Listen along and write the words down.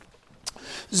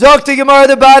Zokti Gemara,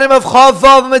 the bottom of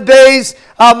Chavav Med Beis,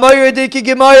 Amar Diki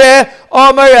Gemara,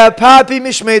 Amar Papi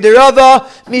Mishmei Derava,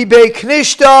 Mi Bei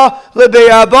Knishta, Lebei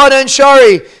Rabbanan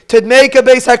Shari. To make a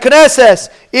Beis HaKnesses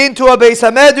into a Beis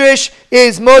HaMedrash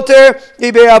is mutter,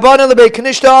 Ibei Rabbanan Lebei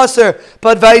Knishta Aser.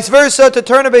 But vice versa, to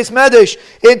turn a Beis Medrash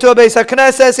into a Beis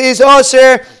HaKnesses is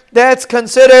Aser. That's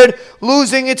considered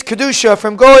losing its kedusha.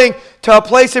 From going to a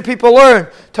place where people learn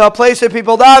to a place where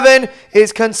people daven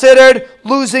is considered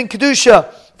losing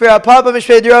kedusha. Rav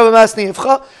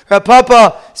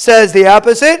Papa says the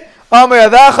opposite. Amar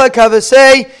Avacha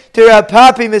Kavasei to Rav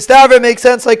Papi Mistavra makes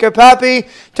sense like Rav Papi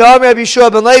to Amar Rabbi Yeshua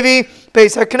ben Levi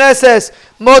Beis HaKnesses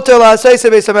Motor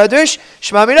LaSeisa Beis HaMedrash.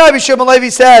 Shema Mina Rabbi Yeshua ben Levi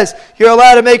says you're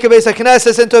allowed to make a Beis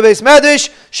HaKnesses into a Beis Medrash.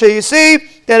 So you see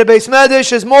that a Beis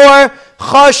Medrash is more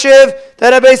chashiv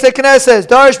than a Beis HaKnesses.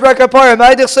 Darish Brak Apara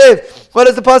Ma'idich Sev. What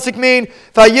does the pasuk mean?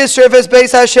 Vayisref es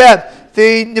Beis Hashem.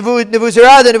 The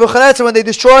Nebuchadnezzar, when they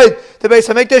destroyed the Beis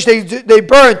HaMikdash, they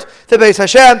burnt the Beis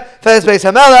Hashem, Ves Beis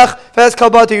HaMelech, Ves Kol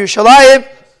Bati Yerushalayim,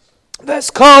 Ves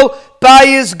Kol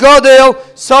Bayis Godel,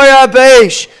 Soya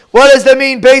Beish. What does that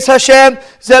mean? Beis Hashem,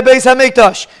 Ze Beis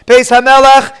HaMikdash. Beis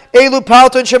HaMelech, Elu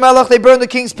Palton Shemelech, they burned the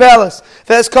king's palace.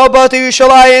 Ves Kol Bati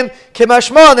Yerushalayim,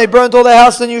 Kimashman, they burned all the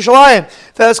houses in Yerushalayim.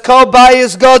 Ves Kol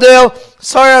Bayis Godel,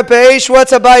 Soya Beish.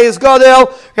 What's a Bayis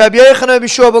Godel? Rabbi Yochanan Rabbi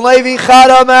Yeshua ben Levi, Chad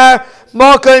Amar,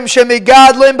 Makom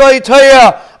Shemigadlim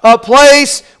B'Torah, a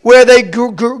place where they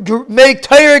make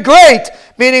Torah great,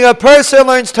 meaning a person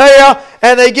learns Torah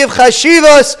and they give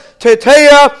chashivas to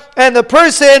Torah, and the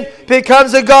person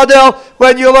becomes a gadol.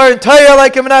 When you learn Torah,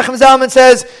 like Menachem Zalman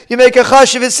says, you make a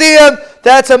chashivasiyam.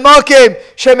 That's a makom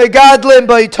Shemigadlim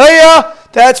B'Torah.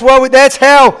 That's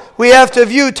how we have to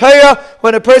view Torah.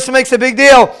 When a person makes a big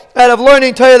deal out of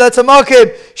learning Torah, that's a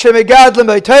makom shemegadlim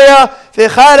by Torah.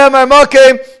 V'chad amar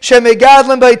makom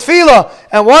shemegadlim by tefillah.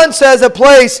 And one says a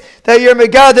place that you're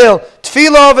megadil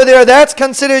tefillah over there, that's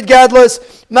considered gadlus.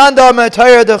 Mandar ma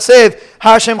Torah d'chsev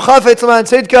Hashem chafetz l'man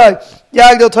tzidkai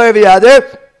yagdil Torah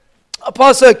v'yader. A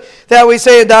pasuk that we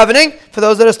say in davening, for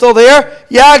those that are still there,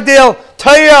 Yagdil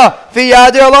Torah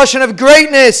v'yader, a lashon of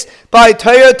greatness by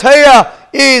Torah. Torah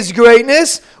is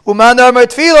greatness. Umandar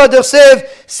Martfila Dechsev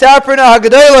Saprina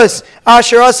Hagadolos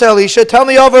Asher Asa Elisha. Tell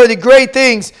me over the great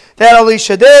things that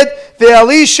Elisha did. The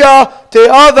Elisha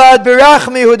De'avad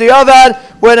Birachmi Hu De'avad.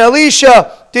 When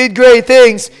Elisha did great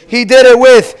things, he did it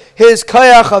with his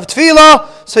kayach of tefillah.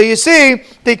 So you see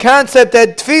the concept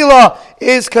that tefillah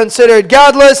is considered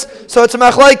godless. So it's a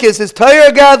machlokes. Is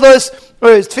Torah godless or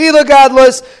is tefillah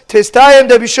godless? Tistayim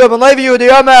Rabbi Yeshua ben Levi Yehudi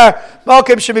Amar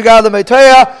Malkim Shemigadlim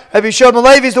Torah. Rabbi Yeshua ben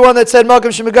Levi is the one that said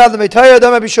Malkim Shemigadlim Torah.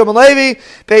 Dam Rabbi Yeshua ben Levi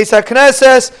Beis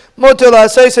HaKnesses Mutar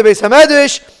LaSeisa Beis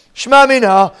HaMedrash. Shema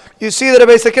Mina. You see that a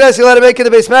Beis HaKnesses you let him make it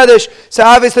the Beis Medrash. So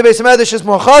obviously Beis Medrash is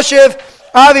more chashiv.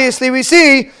 Obviously we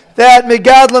see that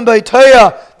Megadlim by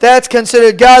Torah, that's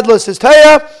considered godless as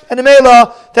Torah, and the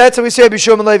Mela, that's what we say Rabbi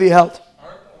Yeshua ben Levi held.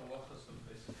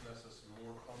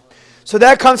 So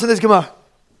that comes from this Gemara.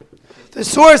 The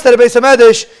source that a Beis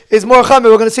HaMedrash is more chamer,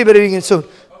 we're going to see about it soon.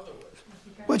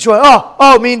 Which one?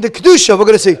 I mean the Kedusha, we're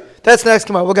going to see. That's the next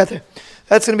Gemara, we'll get there.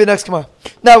 That's going to be the next Gemara.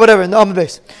 Now, whatever, in the Amud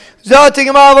base. But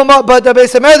the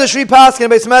Beis HaMedrash, repasking a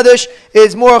Beis HaMedrash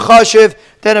is more chashiv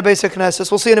than a Beis HaKnesses.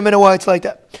 We'll see in a minute why it's like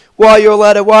that. Why you're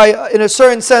allowed to, why in a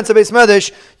certain sense a Beis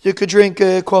HaMedrash you could drink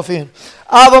coffee in.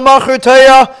 Avamachur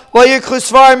Torah, why yikchu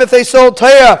Svarim, if they sold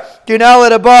Torah, you're not allowed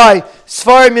to buy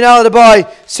Svarim, you're not allowed to buy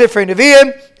Sifrei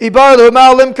Nevi'im. Ibar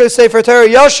Lu'mal Limka Sefer Torah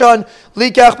Yashan,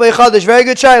 Likach Beichadish. Very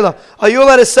good shayla. Are you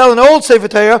allowed to sell an old Sefer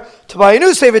Torah to buy a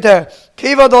new Sefer Torah?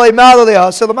 Kiva Dalei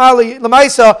Malaleah. So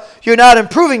Lamaisa, you're not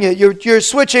improving it. You're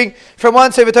switching from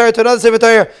one Sefer Torah to another Sefer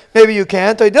Torah. Maybe you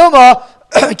can't. Dilma.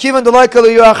 There's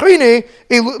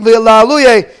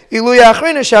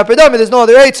no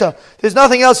other Eitzah. There's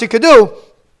nothing else you could do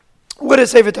with a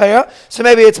Sefer Torah. So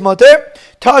maybe it's Moter.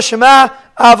 Tashema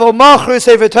Avomachru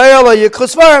Sefer Torah La Yikchu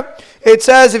Svarim. It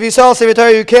says if you sell Sefer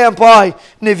Torah you can't buy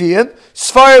Nevi'im.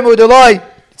 Svarim Udalai.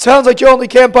 It sounds like you only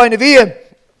can't buy Nevi'im.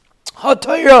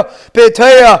 HaTorah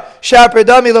B'Torah Shaper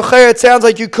Dami L'Cher. It sounds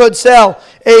like you could sell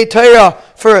a Torah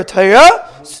for a Torah.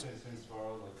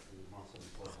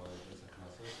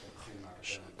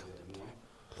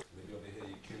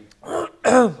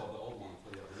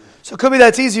 So it could be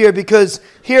that's easier because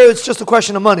here it's just a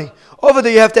question of money. Over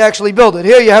there you have to actually build it.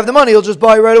 Here you have the money, you'll just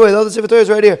buy it right away. The other Sefer Torah is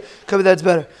right here. Could be that's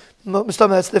better.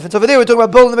 That's different. Over there we're talking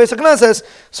about building the Beis HaKnesses,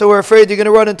 so we're afraid you're going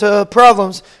to run into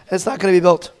problems and it's not going to be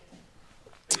built.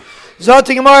 So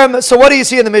what do you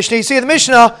see in the Mishnah? You see in the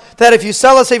Mishnah that if you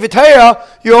sell a Sefer Torah,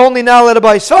 you're only now allowed to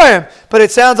buy Svarim. But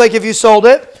it sounds like if you sold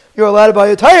it, you're allowed to buy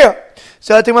a Torah.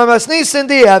 So I think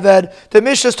the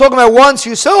Mishnah is talking about once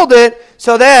you sold it,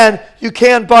 so then you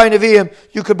can't buy Nevi'im,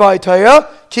 you could buy Torah.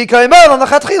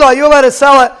 You're allowed to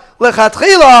sell it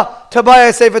lechatchila to buy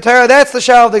a Sefer Torah. That's the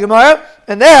shah of the Gemara,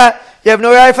 and that you have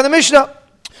no right from the Mishnah.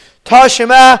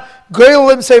 Tashima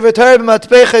Greilim Sefer Torah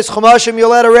b'matpeches chumashim. You're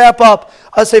allowed to wrap up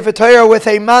a Sefer Torah with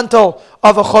a mantle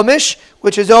of a chumash,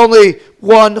 which is only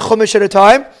one chumash at a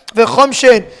time.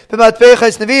 V'chumshin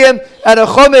b'matpeches nevi'im, and a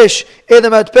chumash in the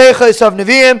matpeches of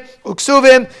nevi'im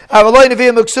uksuvim. Avaloi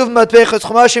nevi'im uksuvim matpeches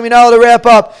chumashim. You're not allowed to wrap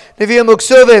up nevi'im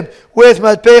uksuvim with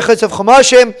matpeches of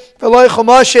chumashim. V'loi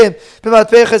chumashim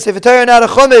b'matpeches Sefer Torah, not a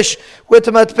chumash with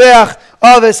the matpech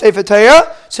of a Sefer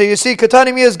Torah. So you see,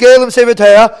 Katani Miyaz Geilim Sefer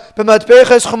Torah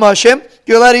b'matpeches chumashim.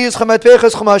 You're allowed to use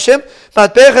matpeches chumashim,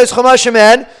 matpeches chumashim,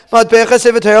 and matpeches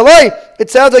Sefer Torah loi. It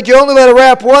sounds like you only let a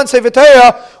wrap one Sefer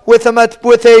Torah with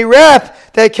a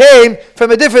wrap that came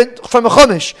from a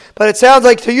chumash, but it sounds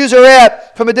like to use a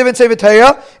wrap from a different Sefer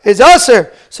Torah is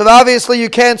aser. So obviously you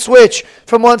can't switch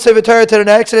from one Sefer Torah to the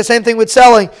next. And the same thing with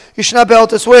selling. You should not be able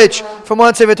to switch from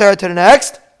one Sefer Torah to the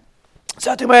next.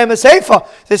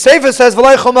 The Sefer says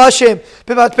v'loi chumashim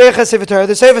b'matpeches Sefer Torah.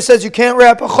 The Sefer says you can't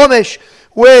wrap a chumash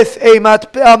with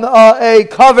a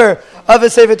cover of a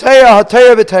Sefer Torah,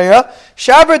 Torah b'Torah.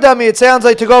 Shabar dami, it sounds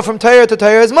like to go from Torah to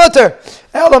Torah is mutter.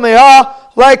 Elameha,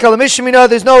 like Alamishmina,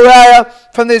 there's no raya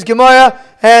from this Gemara,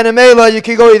 and a Mela, you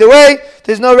can go either way.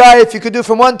 There's no raya if you could do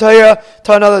from one Torah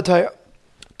to another Torah.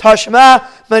 Tashma,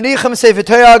 Manichem Sefer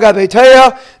Torah Gabe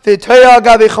Torah, the Torah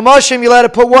Gabe Chumashim. You let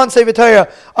it put one Sefer Torah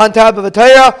on top of a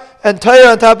Torah, and Torah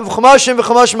on top of Chumashim.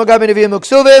 V'Chumashim Gabe Nevi'im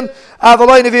Uksuvim.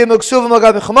 Avaloi Nevi'im Uksuvim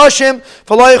Gabe Chumashim.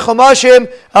 V'loi Chumashim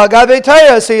Gabe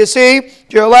Torah. So you see,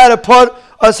 you're allowed to put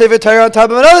a Sefer Torah on top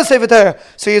of another Sefer Torah.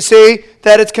 So you see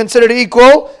that it's considered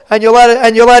equal, and you're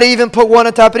allowed to even put one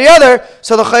on top of the other.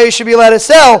 So the Chayyim should be allowed to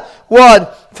sell one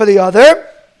for the other.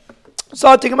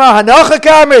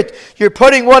 You're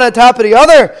putting one on top of the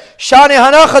other. Shani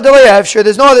hanacha d'le'ev. Sure,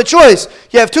 there's no other choice.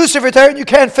 You have two Sefer Torah and you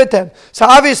can't fit them. So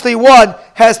obviously one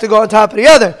has to go on top of the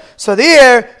other. So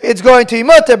there it's going to be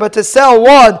mutter, but to sell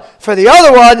one for the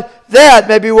other one, that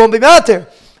maybe won't be mutter.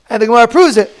 And the Gemara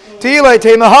proves it.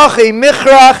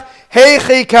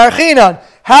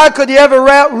 How could you ever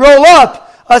roll up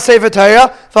a Sefer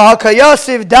Torah?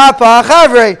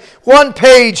 One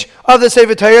page of the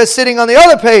Sefer Torah is sitting on the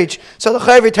other page. So the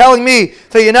Chayyim telling me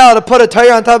that you're now to put a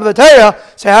Torah on top of a Torah.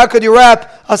 So how could you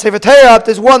wrap a Sefer Torah up?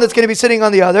 There's one that's going to be sitting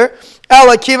on the other.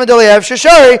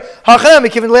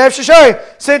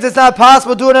 Since it's not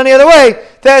possible to do it any other way,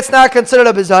 that's not considered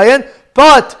a bizayon.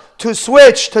 But to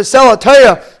switch, to sell a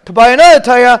Torah, to buy another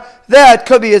Torah, that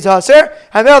could be a zaser.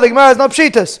 And now the Gemara has no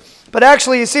pshitas. But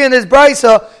actually, you see in this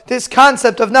brisa, this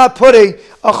concept of not putting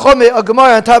a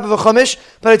Gemara on top of a chumash.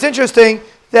 But it's interesting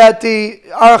that the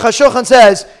Aruch HaShulchan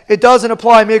says it doesn't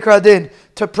apply Mikra Adin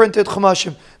to printed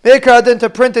chumashim. Mikra Adin to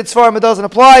printed svarim, it doesn't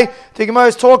apply. The Gemara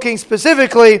is talking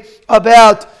specifically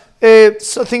about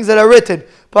things that are written.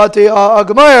 But the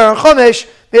Gemara or chumash,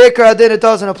 Mikra Adin, it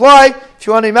doesn't apply. If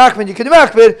you want to be makbid, you can be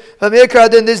makbid. But Mikra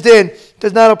Adin, this din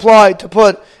does not apply to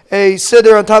put a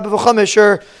siddur on top of a chumash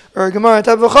or a Gemara on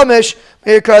top of a chumash.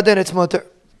 Mikra Adin, it's mutter.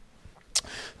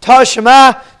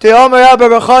 Tashma de Omer Abba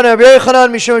Bechana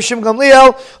Yechanan Mishum Shim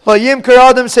Gamliel Lo Yimker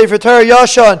Adam Sefer Torah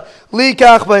Yashan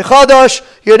Likach by Chadash.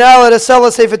 You're now allowed to sell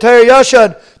a Sefer Torah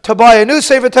Yashan to buy a new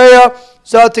Sefer Torah.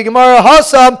 Zat Gemara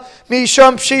Hasam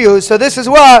Misham Shiu. So this is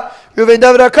what Reuven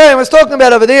David HaKohen was talking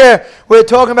about over there. We're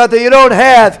talking about that you don't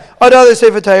have another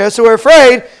Sefer Torah, so we're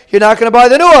afraid you're not going to buy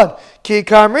the new one. Ki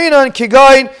Kamrinan Ki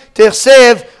Goin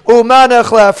Tichsev Umanach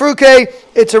LaFruke.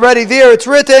 It's already there. It's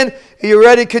written. Are you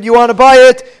ready? Could you want to buy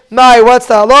it? Mai, what's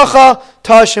the halacha?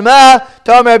 Tashema,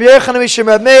 Tam Rabbi Yechanan Mishum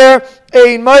Reb Meir,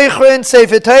 Ein Meichrin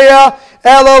Sefer Torah,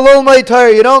 Ela Lulmei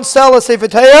Torah. You don't sell a Sefer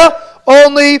Torah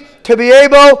only to be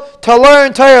able to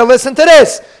learn Torah. Listen to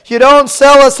this. You don't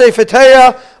sell a Sefer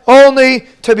Torah only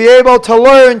to be able to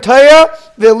learn Torah.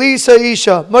 V'lisa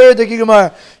Isha. Moyer de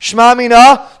Gemara. Shma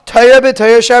Mina, Torah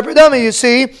b'Torah Shabradami. You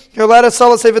see, you're allowed to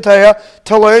sell a Sefer Torah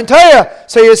to learn Torah.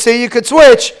 So you see, you could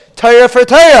switch Torah for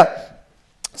Torah.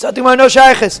 Something more no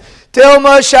shaykhis.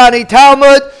 Dilma shani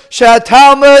Talmud, shat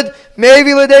Talmud,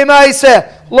 maybe l'dei ma'aseh.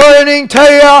 Learning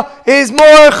Torah is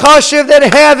more chashiv than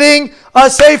having a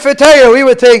Sefer Torah. We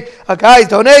would think a guy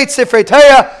donates Sefer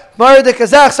Torah. Maradik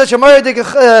Kazach, such a Maradik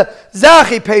Zach,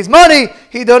 he pays money,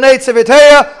 he donates Sefer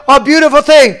Torah, a beautiful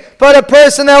thing. But a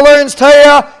person that learns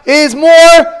Torah is more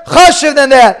chashiv than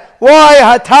that. Why?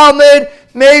 Ha-Talmud,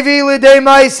 maybe l'dei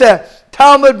ma'aseh.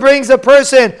 Talmud brings a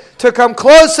person to come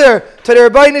closer to the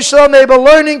Rebbeinu Shalom. But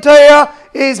learning Torah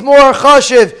is more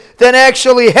chashiv than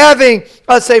actually having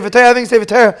a Sefer Torah. Having Sefer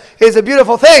Torah is a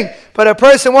beautiful thing, but a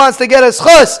person wants to get a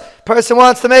schus. Person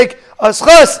wants to make a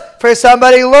schus for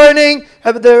somebody learning.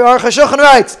 The Aruch HaShulchan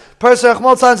writes, person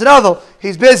Chachmol novel.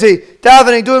 He's busy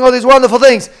davening, doing all these wonderful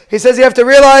things. He says you have to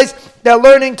realize that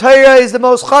learning Torah is the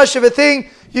most chashuv thing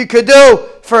you could do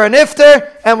for an iftar,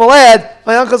 and we'll add,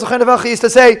 my uncle Zechon used to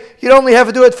say, you'd only have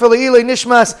to do it for Le'ilei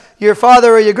Nishmas, your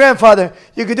father or your grandfather.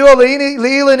 You could do it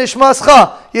Le'ilei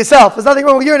Nishmascha, yourself. There's nothing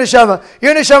wrong with your neshama.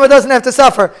 Your neshama doesn't have to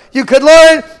suffer. You could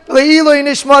learn Le'ilei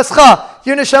Nishmascha.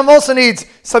 Your neshama also needs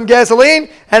some gasoline,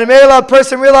 and a Megillah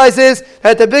person realizes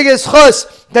that the biggest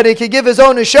chus that he could give his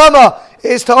own neshama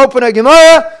is to open a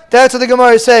Gemara. That's what the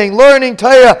Gemara is saying. Learning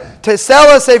Torah, to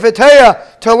sell a Sefer Torah,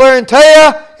 to learn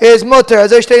Torah is mutter.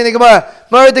 As I say in the Gemara,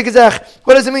 what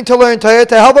does it mean to learn Torah?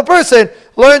 To help a person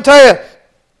learn Torah.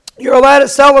 You're allowed to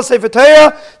sell a Sefer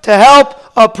Torah to help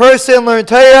a person learn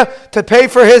Torah, to pay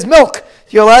for his milk.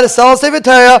 You're allowed to sell a Sefer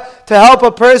Torah to help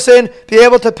a person be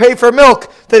able to pay for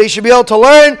milk, that he should be able to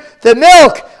learn. The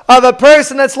milk of a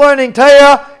person that's learning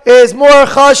Torah is more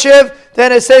chashiv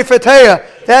than a Sefer Torah.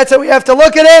 That's how we have to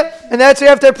look at it, and that's how we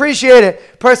have to appreciate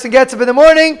it. Person gets up in the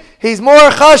morning, he's more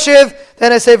chashiv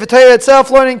than a Sefer Torah itself.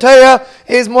 Learning Torah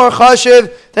is more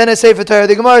chashiv than a Sefer Torah.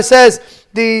 The Gemara says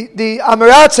the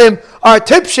Amiratzim are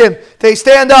tipshim. They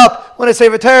stand up when a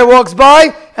Sefer Torah walks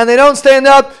by, and they don't stand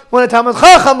up when a Talmid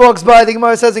Chacham walks by. The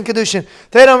Gemara says in Kedushin,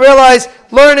 they don't realize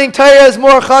learning Torah is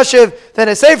more chashiv than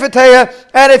a Sefer Torah.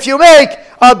 And if you make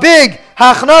a big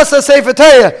Hachnasa Sefer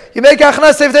Torah, you make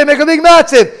Hachnasa Sefer Torah, make a big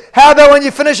matziv. How about when you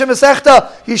finish a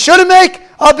Masechta, you shouldn't make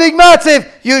a big matziv?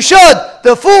 You should.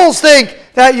 The fools think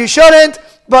that you shouldn't,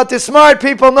 but the smart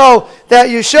people know that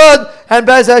you should. And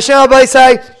Bez Hashem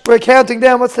say, we're counting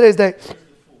down. What's today's day?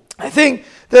 I think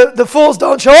the fools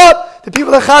don't show up. The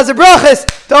people that Chazir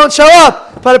Brachas don't show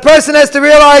up. But a person has to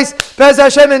realize, Bez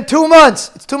Hashem, in 2 months.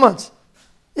 It's 2 months.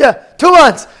 Yeah, 2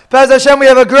 months. Bez Hashem, we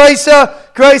have a Graisa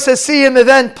Siyum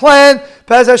event planned.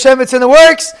 Bez Hashem, it's in the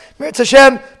works. Mirz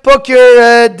Hashem, book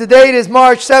your, the date is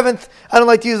March 7th. I don't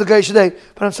like to use the Geisha date,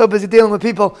 but I'm so busy dealing with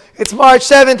people. It's March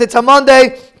 7th. It's a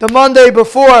Monday, the Monday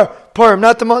before Purim.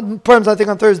 Not the Purim's, I think,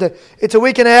 on Thursday. It's a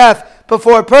week and a half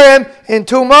before Purim. In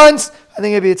 2 months, I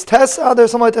think maybe it's Tes Adar,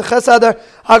 something like that, Ches Adar,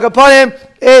 Hagapanim.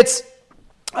 It's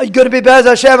going to be Bez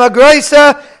Hashem, a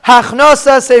Graisa,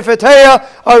 Hachnasa Sefer Torah,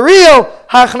 a real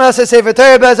Hachnasa Sefer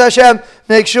Torah, Bez Hashem.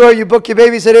 Make sure you book your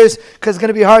babysitters, because it's going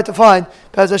to be hard to find.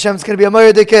 Bez Hashem, it's going to be a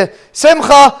Moyerdike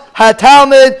Simcha,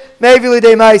 HaTalmud, Mevi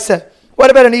Lidei Maisa. What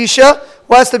about an Isha?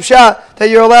 What's the pshat that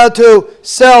you're allowed to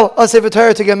sell a Sefer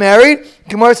Torah to get married?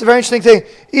 Gemara, it's a very interesting thing.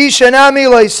 Isha nami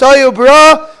lo'isayu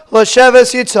bra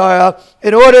l'sheves yitzara.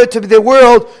 In order to be, the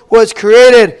world was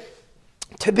created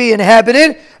to be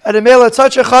inhabited, and a male at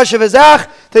such a chashav azach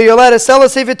that you're allowed to sell a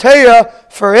Sefer Torah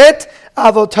for it.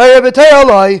 Avol Torah b'Torah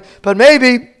lai, but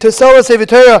maybe to sell a Sefer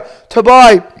Torah to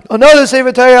buy another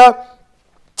Sefer Torah,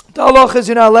 the halach is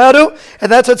you're not allowed to,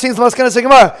 and that's what seems the Maskanas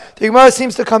Gemara. The Gemara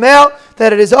seems to come out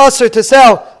that it is usher to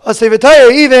sell a Sefer Torah,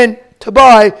 even to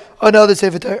buy another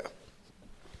Sefer Torah.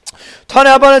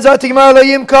 Tana Abanan Zati Gemara lo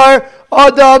yimkar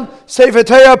Adam Sefer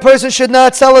Torah. A person should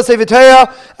not sell a Sefer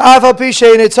Torah. Afal pi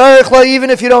she'ein tzarich lo, even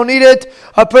if you don't need it.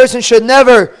 A person should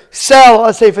never sell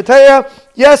a Sefer Torah.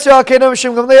 Yes, even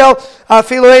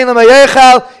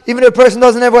if a person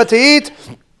doesn't have what to eat.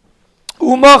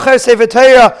 Umacher Sefer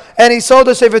Torah, and he sold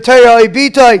a Sefer Torah,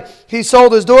 he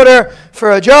sold his daughter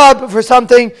for a job, for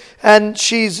something, and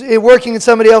she's working in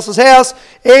somebody else's house.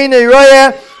 Simin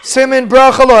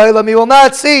bracha lo'elam. You will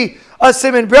not see a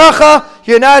simin bracha.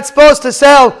 You're not supposed to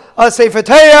sell a Sefer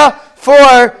Torah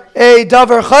for a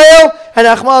davar chayil, and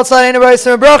achmal tzad ain't a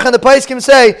simin bracha. And the place can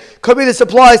say, could be this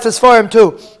applies to Sfarim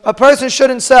too. A person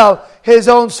shouldn't sell his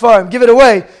own Sfarim. Give it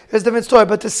away is a different story.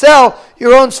 But to sell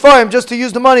your own Sfarim just to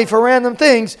use the money for random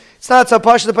things, it's not so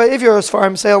posh. If you're a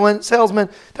Sfarim salesman,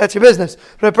 that's your business.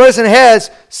 But a person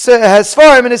has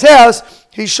Sfarim in his house,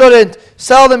 he shouldn't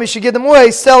sell them. He should give them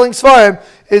away. Selling Sfarim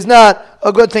is not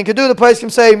a good thing to do. The place can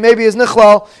say maybe is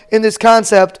nichlal in this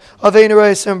concept of ein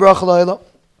reis and bracha l'olam.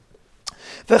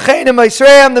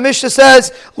 The Mishnah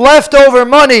says leftover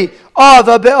money of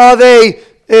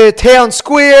a town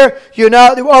square. You're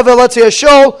not of a, let's say, a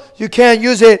shul. You can't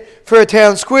use it for a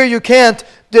town square. You can't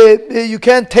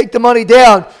take the money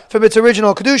down from its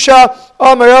original kedusha.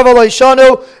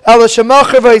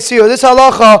 This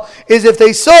halacha is if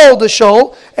they sold the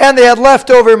shul and they had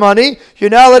leftover money, you're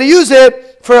not allowed to use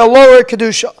it for a lower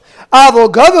kedusha.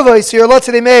 Let's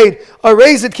say they made a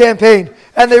Raise It campaign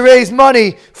and they raised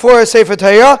money for a Sefer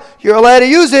Torah, you're allowed to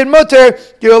use it, mutter,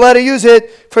 you're allowed to use it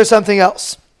for something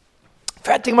else.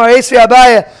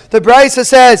 The Brisa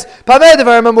says,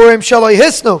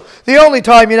 the only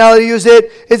time you're not allowed to use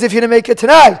it is if you didn't make it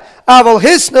tonight. Aval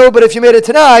hisnu, but if you made it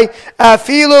tonight,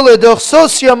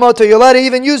 you're allowed to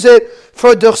even use it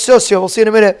for duchsosya. We'll see in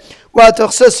a minute what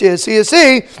duchsosya is. So you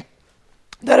see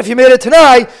that if you made it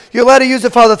tonight, you're allowed to use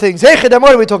it for other things. What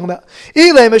are we talking about?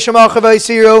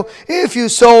 If you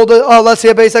sold, let's say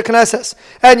a Beis HaKnesses,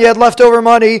 and you had leftover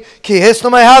money,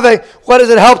 what does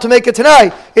it help to make it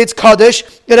tonight? It's Kaddish,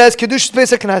 it has Kiddush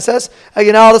Beis HaKnesses, and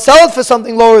you're now to sell it for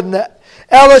something lower than that.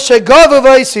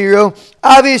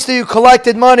 Obviously you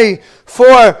collected money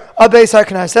for a Beis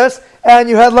HaKnesses, and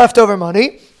you had leftover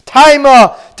money.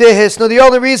 Taima dehisnu. The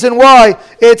only reason why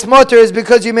it's mutter is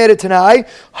because you made it tonight.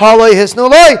 Halay hisnu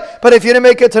lay. But if you didn't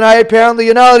make it tonight, apparently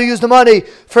you're not allowed to use the money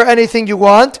for anything you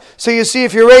want. So you see,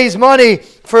 if you raise money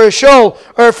for a shul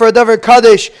or for a davar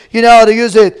kaddish, you're not allowed to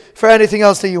use it for anything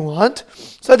else that you want.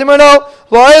 So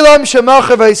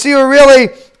really,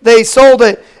 they sold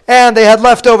it and they had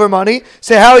leftover money.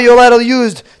 So how are you allowed to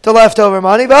use the leftover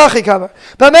money? The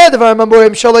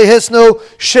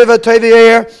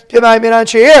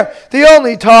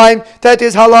only time that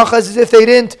there's halachas is if they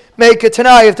didn't make it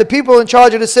tonight. If the people in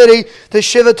charge of the city, the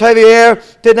Shiva Tevi'er,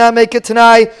 did not make it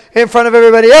tonight in front of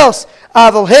everybody else.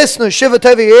 Aval hisnu Shiva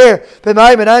Tevi'er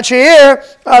b'mayim ansheir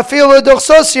afilu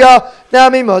duchsosya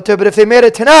nami moter. But if they made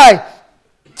it tonight,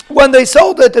 when they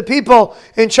sold it, the people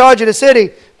in charge of the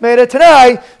city made it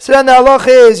tonight, so then the halacha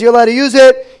is you're allowed to use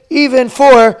it even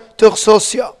for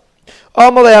tuchsosya.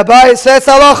 Amalei Abai says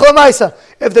halacha l'maisa.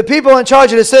 If the people in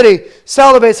charge of the city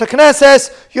sell the Beis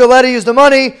HaKnesses, you're allowed to use the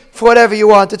money for whatever you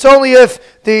want. It's only if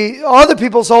the other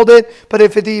people sold it, but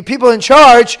if the people in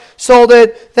charge sold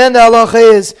it, then the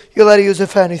halacha is you're allowed to use it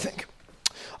for anything.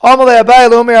 Amalei Abai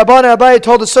Lomi Rabbanan. Abai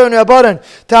told a certain Rabbanan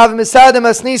to have misadem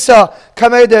asnisa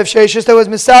kamer de Evsheshis. There was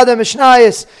misadem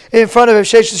mishnayis in front of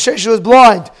Evsheshis. Evsheshis was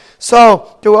blind,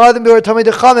 so there were other Tamid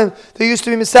Chamim. There used to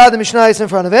be misadem mishnayis in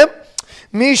front of him.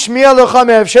 Mishmiya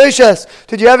lochamer Evsheshis.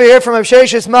 Did you ever hear from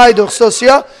Evsheshis? Mai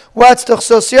duchsosya. What's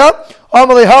duchsosya?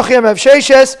 Amalei hachim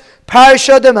Evsheshis.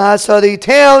 Parsha demasa, the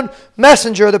town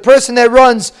messenger, the person that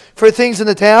runs for things in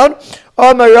the town.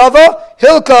 Amarava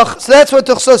hilkach. So that's what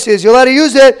tuchsos is. You're allowed to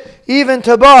use it even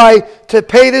to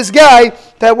pay this guy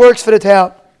that works for the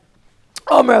town.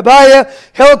 Amar Abaya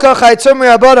hilkach haitzum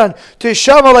rabbanan to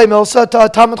shamalei milsa, to a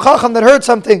Talmid Chacham that heard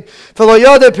something. V'lo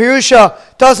yada pirusha,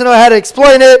 doesn't know how to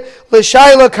explain it.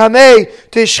 L'shayla kamei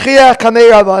to shchiach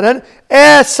kamei rabbanan.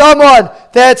 Ask someone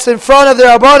that's in front of the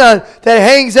rabbanan, that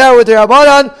hangs out with the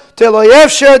rabbanan. If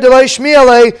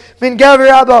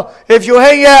you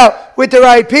hang out with the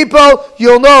right people,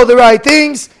 you'll know the right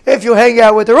things. If you hang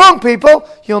out with the wrong people,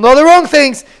 you'll know the wrong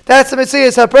things. That's the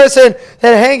mitzvah. A person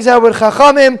that hangs out with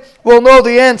chachamim will know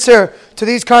the answer to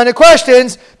these kind of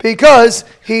questions because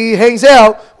he hangs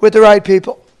out with the right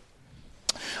people.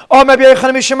 The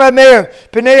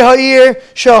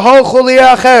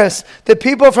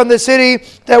people from the city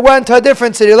that went to a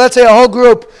different city, let's say a whole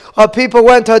group of people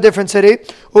went to a different city,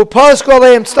 and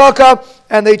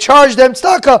they charged them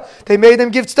tzedakah. They made them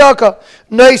give tzedakah.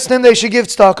 They should give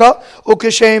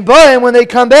tzedakah. When they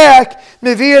come back,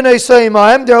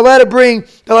 they're allowed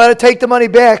to take the money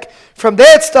back from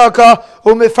that tzedakah,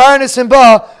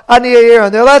 and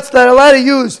they're allowed to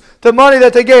use the money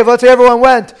that they gave. Let's say everyone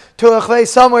went to a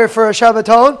place somewhere for a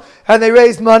Shabbaton, and they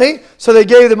raised money, so they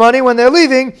gave the money. When they're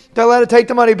leaving, they're allowed to take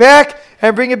the money back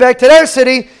and bring it back to their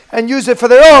city and use it for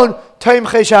their own Taim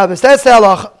Chei Shabbos. That's the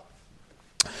halacha.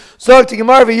 So to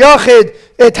Gemara v'Yachid,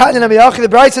 the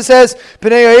Brisa says,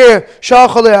 "Bnei Yair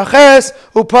shachol le'acheres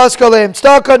upaskol le'im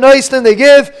tzedakah." Noistin they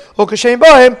give, ukashem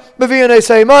b'hem b'viyun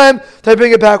eisayim, they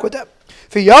bring it back with them.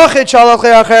 V'Yachid shalach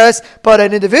le'acheres, but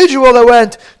an individual that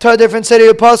went to a different city,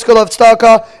 upaskol of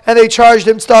tzedakah, and they charged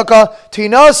him tzedakah.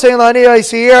 Tinasein lani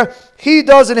eisir, he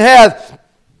doesn't have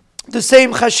the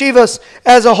same chashivas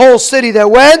as a whole city that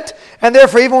went, and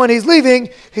therefore even when he's leaving,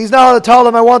 he's not allowed to tell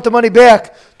them, "I want the money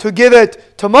tack to give it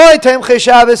to my Taim Chei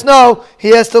Shabbos." No, he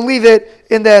has to leave it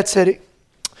in that city.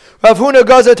 Rav Huna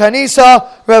Gaza Tanisa,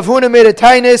 Rav Huna made a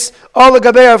tainis, all the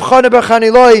Gaber Rav Chana bar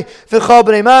Chaniloi, V'chal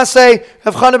b'nei Masei,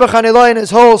 Rav Chana bar Chaniloi and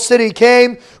his whole city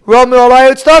came, Ramu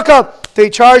alayut tzedakah. They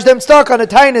charged them tzedakah on a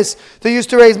tainis. They used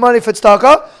to raise money for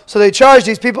tzedakah, so they charged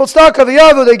these people tzedakah, the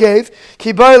yavu they gave,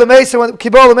 Kibar l'meisa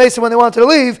when they wanted to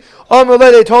leave,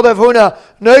 they told Rav Huna,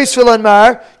 Noisfil and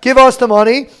Mar, give us the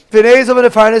money, V'neizav and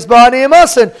Efarnis ba'ani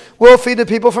amasin, we'll feed the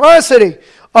people from our city.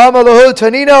 Amalahu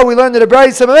Tanina, we learned that a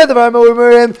Brisa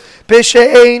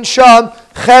B'she'ein Sham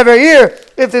Chaver.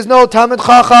 If there's no Talmid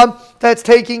Chacham that's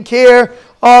taking care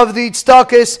of the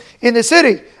tzedakahs in the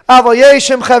city, Aval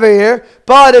yeshim chaver.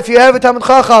 But if you have a Talmid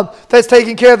Chacham that's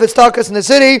taking care of the tzedakos in the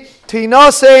city,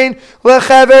 tinasein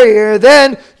lechaver,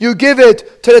 then you give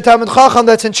it to the Talmid Chacham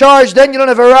that's in charge. Then you don't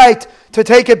have a right to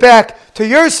take it back to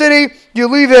your city. You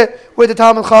leave it with the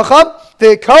Talmid Chacham.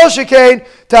 The kol shekain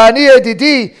ta'aniyah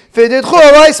didi v'didchu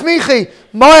alai smichi.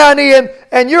 My aniyim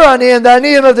and your aniyim, the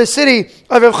aniyim of the city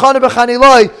of Rav Chana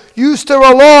b'Chanilai, used to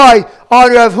rely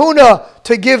on Rav Huna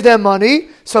to give them money.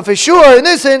 So for sure, in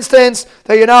this instance,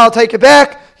 that you know, I'll take it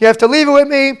back. You have to leave it with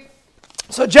me.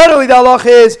 So generally, the halach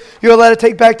is you're allowed to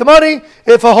take back the money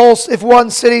if one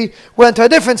city went to a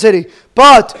different city.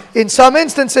 But in some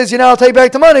instances, I'll take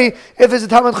back the money if it's a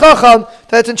Talmid Chacham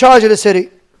that's in charge of the city.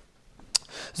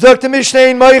 Zok the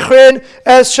Mishnah Moichrin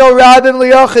es shel Rabbim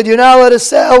liyachid. You're not allowed to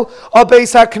sell a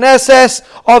Beis HaKnesses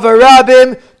of a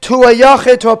Rabbim to a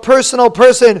Yachid, to a personal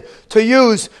person to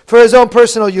use for his own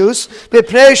personal use. So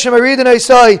you're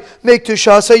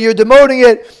demoting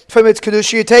it from its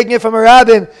kedusha. You're taking it from a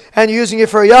Rabbim and using it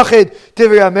for a Yachid.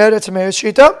 Divrei Amer, that's a Meir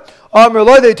Shita.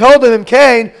 They told him,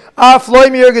 Cain,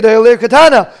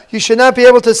 you should not be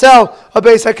able to sell a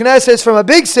Beis HaKnesses from a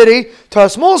big city to a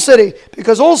small city,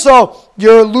 because also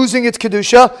you're losing its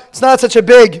kedusha. It's not such a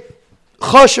big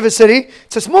chosh of a city;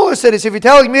 it's a smaller city. So if you're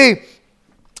telling me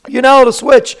you're not allowed to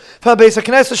switch from a Beis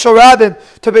HaKnesses shel Rabbim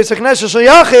to a Beis HaKnesses shel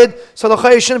Yachid, so the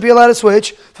you shouldn't be allowed to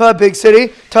switch from a big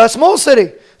city to a small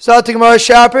city. So right.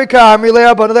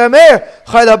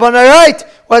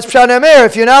 What's Pshat Meir?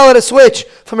 If you're not allowed to switch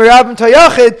from a Rabbim to a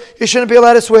Yachid, you shouldn't be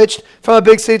allowed to switch from a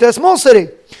big city to a small city.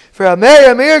 For a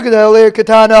Meir Gedel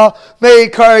Katana,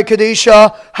 Meikari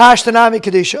Kadisha, Hashtanami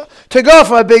Kadisha. To go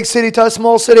from a big city to a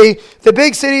small city, the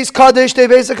big city is Kaddish, the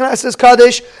Beis HaKnesses is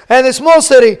Kaddish, and the small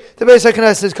city, the Beis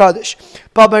HaKnesses is Kaddish.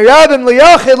 But Rabbim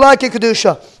liyachid like a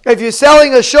Kedusha. If you're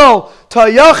selling a show to a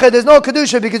Yachid, there's no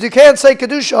Kedusha, because you can't say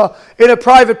Kedusha in a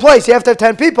private place. You have to have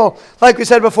 10 people, like we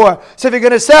said before. So if you're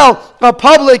going to sell a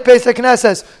public Beis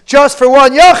HaKnesses just for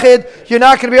one Yachid, you're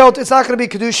not going to be able to, it's not going to be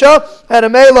Kedusha, and a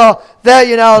Mela that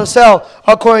you're not allowed to sell,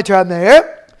 according to Rab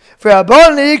Meir. For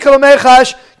Rabbanan yikal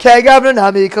mechash, ke'agavnan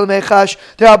hami yikal mechash.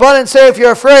 The Rabbanan say if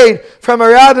you're afraid from a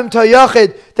Rabbim to a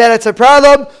Yachid that it's a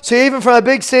problem, so even from a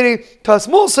big city to a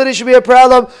small city should be a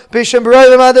problem. Bisham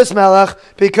b'roivim adus melech,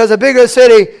 because a bigger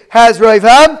city has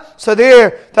roivim. So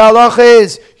there, the halacha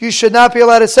is you should not be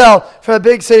allowed to sell from a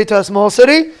big city to a small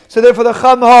city. So therefore, the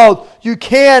Chum hold you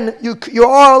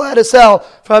are allowed to sell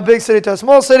from a big city to a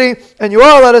small city, and you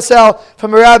are allowed to sell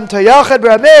from a Rabbim to a Yachid.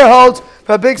 Rab Meir holds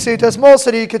from a big city to a small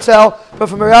city you could sell, but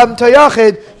from a Rabbim to a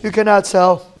Yachid you cannot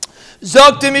sell.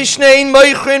 Zok de Mishnein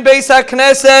Moichrin Beis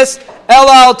HaKnesses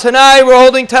El Tanai. We're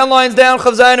holding 10 lines down.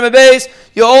 Chav Zayin Beis.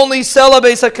 You only sell a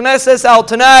Beis HaKnesses Al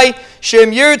Tanai. Shem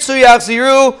Yirtzu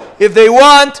Yachziru. If they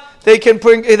want, they can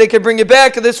bring it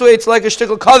back. This way, it's like a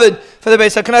shtickle covered for the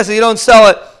Beis HaKnesses. You don't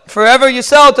sell it forever. You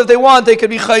sell it if they want. They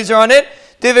could be chayzer on it.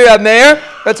 Divrei Rab Meir.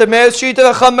 That's a Meir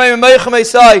Shita. Chacham Meir Meichem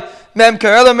Esai. Mem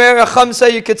Karela Meir. Chacham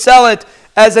say you could sell it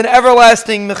as an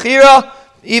everlasting mechira.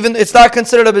 Even it's not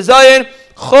considered a bezayin.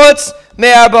 Chutz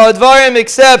me'arba advarim,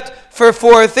 except for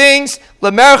 4 things: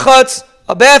 lemerchatz,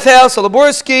 a bathhouse, a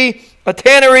laborski, a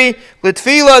tannery,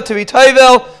 litfila, to be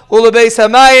tayvel, ulebeis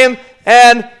hamayim,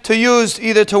 and to use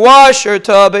either to wash or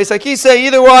to beis hakiseh,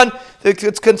 either one.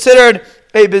 It's considered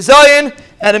a bezayin,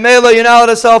 and a mela you're not allowed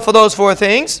to sell for those 4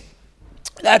 things.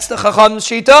 That's the Chacham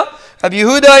Shita. Rabbi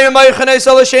Yehuda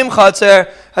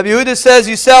Rabbi Yehuda says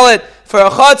you sell it for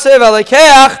a chatzer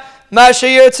v'alekeach. Masha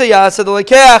Yirtzayah, so the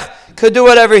Lekeach could do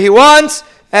whatever he wants,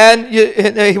 and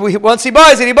once he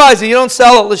buys it, he buys it. You don't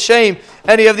sell it l'shem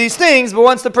any of these things, but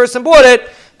once the person bought it,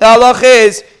 the halach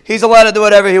is he's allowed to do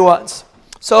whatever he wants.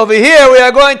 So over here, we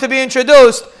are going to be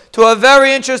introduced to a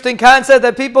very interesting concept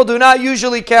that people do not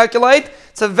usually calculate.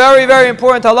 It's a very, very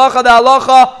important halacha, the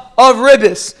halacha of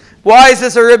ribbis. Why is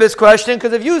this a ribbis question?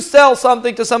 Because if you sell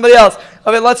something to somebody else,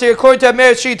 let's say according to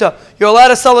Meir Shita, you're allowed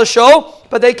to sell a show,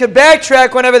 but they can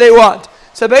backtrack whenever they want.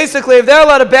 So basically, if they're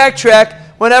allowed to backtrack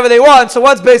whenever they want, so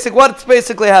what's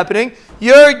basically happening?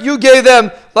 You gave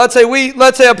them, let's say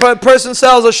a person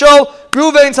sells a show,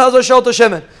 Reuven sells a show to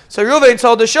Shimon. So Reuven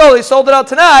sold the show, he sold it out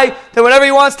tonight, then whenever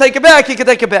he wants to take it back, he can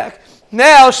take it back.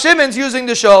 Now Shimon's using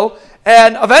the show,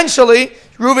 and eventually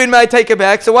Reuven might take it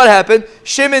back. So what happened?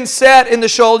 Shimon sat in the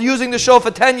shul, using the shul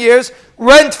for 10 years,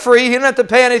 rent-free. He didn't have to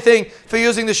pay anything for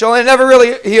using the shul. And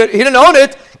he didn't own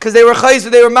it, because they were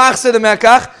chayzer, they were machzir the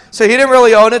mekach, so he didn't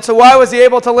really own it. So why was he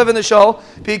able to live in the shul?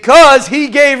 Because he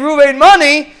gave Reuven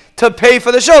money to pay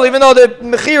for the shul, even though the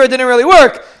mechira didn't really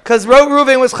work, because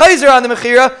Reuven was chayzer on the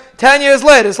mechira 10 years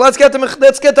later. So let's get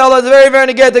to Allah, very,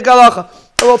 very neged the galacha.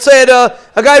 We'll say a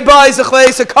guy buys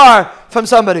a car from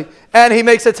somebody, and he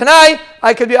makes it tonight,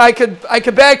 I could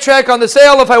backtrack on the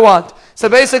sale if I want. So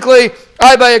basically,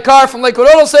 I buy a car from Lakewood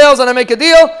Auto Sales and I make a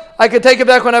deal. I can take it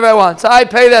back whenever I want. So I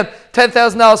pay them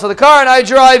 $10,000 for the car and I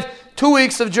drive 2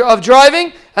 weeks of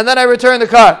driving and then I return the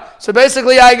car. So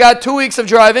basically, I got 2 weeks of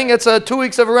driving. It's 2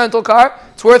 weeks of a rental car.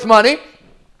 It's worth money.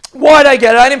 Why did I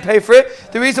get it? I didn't pay for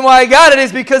it. The reason why I got it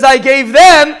is because I gave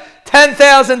them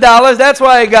 $10,000. That's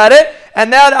why I got it. And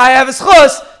now I have a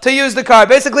schus to use the car.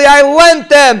 Basically, I lent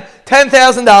them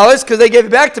 $10,000 because they gave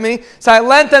it back to me. So I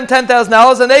lent them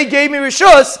 $10,000 and they gave me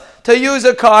rishus to use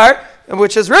a car,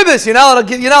 which is ribbis. You're not allowed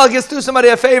to do somebody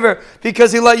a favor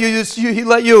because he lent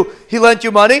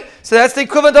you money. So that's the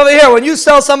equivalent over here. When you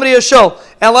sell somebody a shul,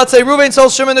 and let's say Reuven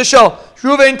sells Shimon the shul,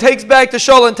 Reuven takes back the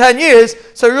shul in 10 years.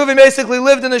 So Reuven basically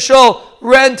lived in the shul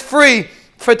rent free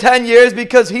for 10 years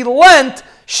because he lent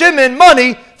Shimon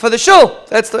money for the shul.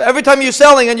 Every time you're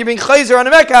selling and you're being chayzer on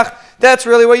a mekach, that's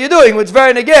really what you're doing. It's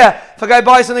very negeh. If a guy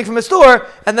buys something from a store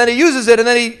and then he uses it and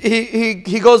then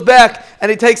he goes back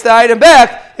and he takes the item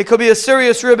back, it could be a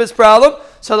serious ribbis problem.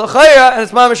 So the chayra, and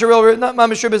it's mamish real, not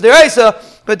mamish ribbis deraisa,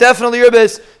 but definitely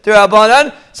ribbis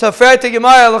derabanan. So ferti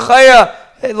gemara l'chayra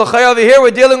over here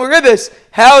we're dealing with ribbis.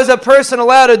 How is a person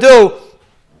allowed to do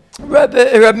Reb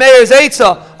Meir's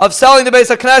Eitzah of selling the Beis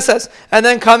HaKnesses and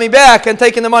then coming back and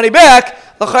taking the money back?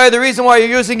 The reason why you're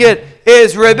using it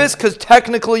is ribbis, because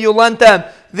technically you lent them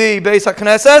the Beis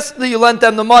HaKnesses, you lent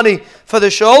them the money for the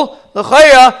shul.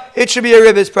 It should be a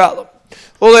ribbis problem.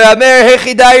 How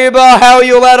are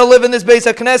you allowed to live in this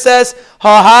Beis HaKnesses?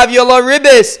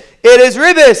 Ribbis. It is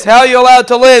ribbis. How are you allowed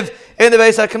to live in the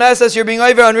Beis HaKnesses? You're being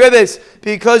over on ribbis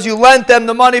because you lent them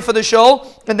the money for the shul,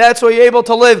 and that's why you're able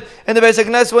to live in the Beis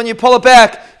HaKnesses. When you pull it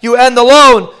back, you end the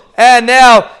loan, and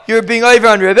now you're being over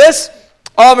on ribbis.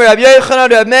 Amr Rabbi Yochanan,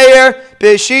 Rabbi Meir,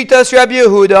 Beshitas Rabbi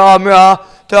Yehuda, Amra,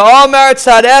 to Amar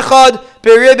Tzad Echad,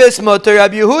 Beribis Mutter.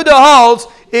 Rabbi Yehuda holds,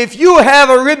 if you have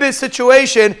a ribbis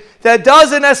situation that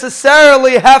doesn't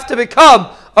necessarily have to become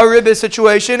a ribbis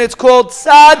situation, it's called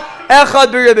Tzad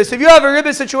Echad Beribis. If you have a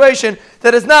ribbis situation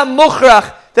that is not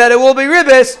mukhrach, that it will be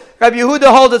ribbis, Rabbi Yehuda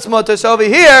holds its mutter. So over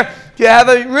here, you have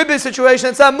a ribbis situation,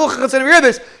 it's not mukhrach, it's a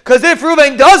ribbis. Because if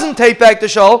Reuven doesn't take back the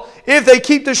shul, if they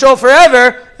keep the shul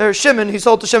forever, or Shimon, he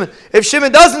sold to Shimon. If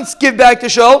Shimon doesn't give back the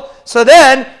shul, so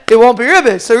then it won't be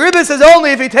ribbis. So ribbis is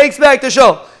only if he takes back the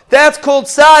shul. That's called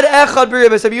Sad Echad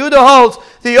B'Ribbis. Rabbi Yehuda holds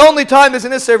the only time it's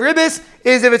in this ribbis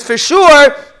is if it's for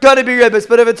sure going to be ribbis.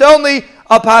 But if it's only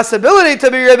a possibility to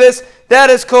be ribbis, that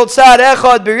is called Sad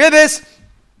Echad B'Ribbis.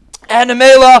 And the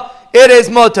Mela, it is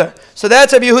Mutter. So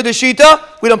that's Rabbi Yehuda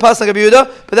Shita. We don't pass like Rabbi Yehuda,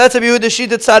 but that's Rabbi Yehuda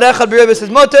Shita. Sad Echad B'Ribbis is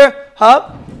Mutter.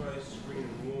 Huh?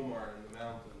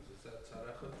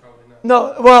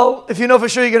 No, well, if you know for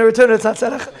sure you're going to return it, it's not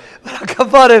tzad echad.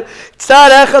 But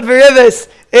tzad echad v'ribbis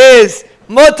is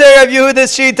Moter Rabbi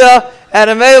Yehuda's Shita, and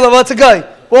a Mela, what's a guy?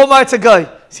 Walmart's a guy.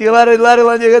 So you're allowed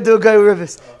to do a guy with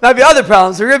ribbis. Might be other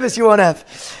problems, the ribbis you won't have.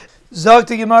 Zog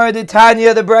to Gemara de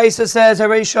Tanya, the Brisa says,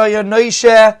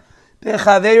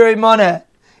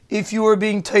 if you were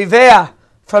being teveah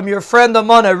from your friend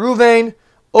Amanah, Reuven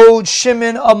owed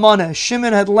Shimon Amanah.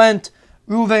 Shimon had lent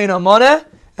Reuven Amanah,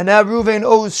 and now Reuven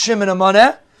owes Shimon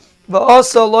Amanah.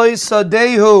 V'asa loy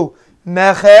sadehu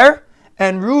mecher,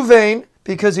 and Reuven,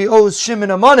 because he owes Shimon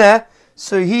Amanah,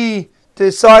 so he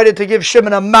decided to give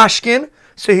Shimon a mashkin.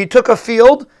 So he took a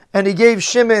field and he gave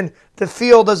Shimon the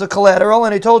field as a collateral,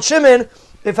 and he told Shimon,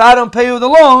 if I don't pay you the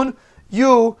loan,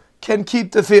 you can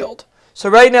keep the field. So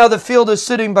right now the field is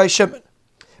sitting by Shimon.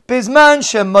 Bizman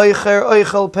shemaycher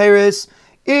oichel peris,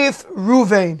 if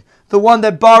Reuven, the one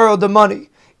that borrowed the money,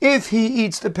 if he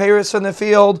eats the peris from the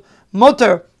field,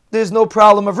 mutter, there's no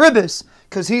problem of ribbis,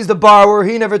 because he's the borrower,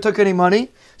 he never took any money,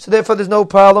 so therefore there's no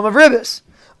problem of ribbis.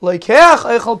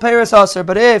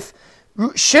 But if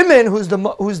Shimon, who's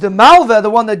the malva, the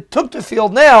one that took the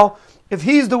field now, if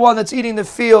he's the one that's eating the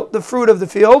fruit of the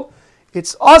field,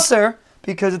 it's aser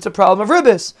because it's a problem of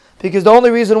ribbis. Because the only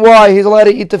reason why he's allowed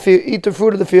to eat the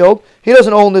fruit of the field, he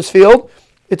doesn't own this field.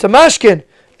 It's a mashkin,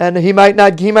 and he might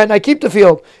not keep the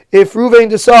field. If Reuven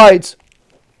decides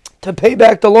to pay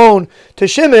back the loan to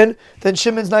Shimon, then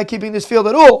Shimon's not keeping this field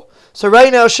at all. So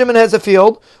right now Shimon has a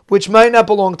field which might not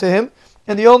belong to him,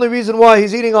 and the only reason why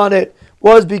he's eating on it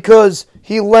was because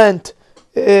he lent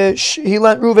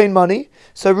Reuven money.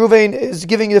 So Reuven is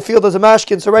giving the field as a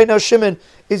mashkin. So right now Shimon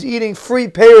is eating free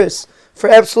peris for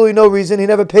absolutely no reason. He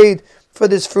never paid for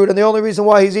this fruit, and the only reason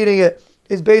why he's eating it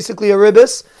is basically a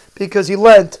ribbis, because he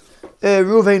lent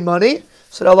Reuven money.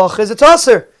 So the halach is a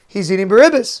tosser. He's eating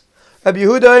beribbis. Rabbi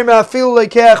Yehuda afilu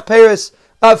lekeach peris,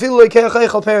 afilu lekeach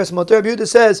eichel peris mutter. Rabbi Yehuda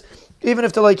says, even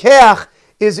if the lekeach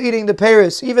is eating the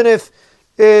peris, even if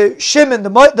Shimon, the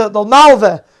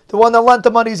malve, the one that lent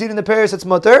the money, is eating the pears, it's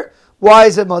mutter. Why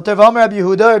is it mutter? Rabbi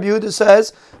Yehuda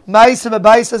says, Ma'aseh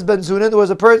Baisas ben Zunin. There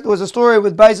was a story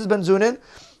with Baisas ben Zunin.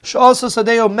 Also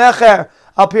Sadeo Mecher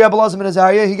al Pi Rabbi Elazar ben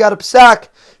Azariah. He got a psak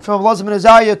from Rabbi Elazar ben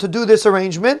Azariah to do this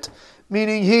arrangement,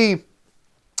 meaning he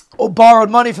borrowed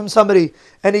money from somebody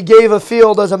and he gave a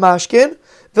field as a mashkin.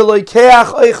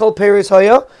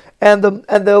 And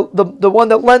the one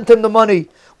that lent him the money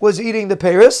was eating the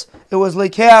peris. It was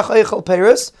leikeach eichel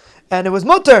peris, and it was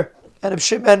mutter. And Rabbi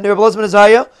Elazar ben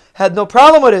Azariah had no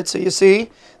problem with it. So you see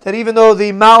that even though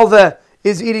the malve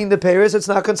is eating the peris, it's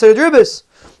not considered ribis.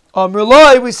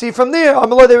 Amrullah, we see from there.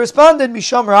 Amrullah, they responded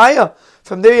misham raya.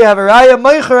 From there you have a raya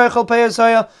meicher eichel peris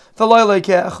haya v'loy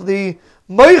leikeach. The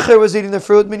meicher was eating the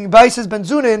fruit, meaning Baisas ben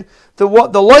Zunin, the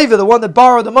loiva, the one that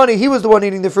borrowed the money, he was the one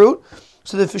eating the fruit.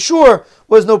 So there for sure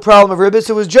was no problem of ribis.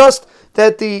 It was just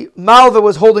that the malva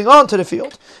was holding on to the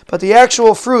field, but the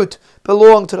actual fruit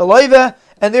belonged to the loiva,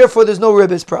 and therefore there's no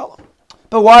ribis problem.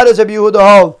 But why does Rabbi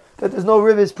Yehuda hold that there's no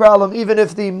ribis problem, even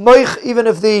if the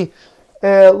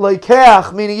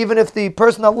leikeach, meaning even if the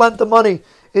person that lent the money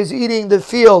is eating the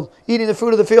fruit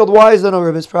of the field? Why is there no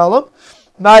ribis problem?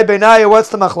 My benaya, what's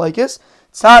the machlekes?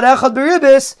 Tzad echad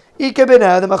beribis, ike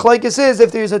benah. The machlekes is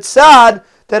if there's a tzad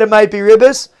that it might be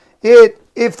ribis,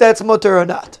 if that's mutter or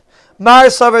not. Mar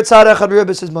savar tzad echad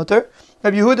ribis is mutter.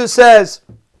 Rabbi Yehuda says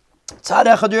tzad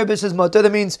echad ribis is mutter.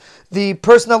 That means the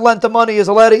person that lent the money is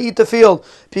allowed to eat the field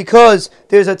because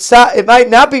there's a tzad. It might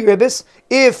not be ribis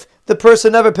if the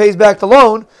person never pays back the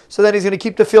loan, so then he's going to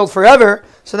keep the field forever,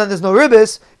 so then there's no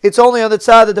ribis. It's only on the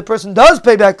tzad that the person does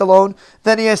pay back the loan,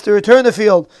 then he has to return the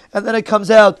field, and then it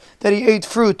comes out that he ate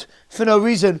fruit for no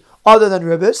reason other than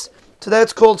ribis. So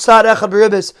that's called tzad echad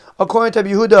b'ribis. According to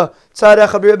Rabbi Yehuda, tzad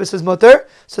echad b'ribis is mutter.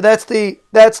 So that's the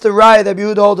raya that Rabbi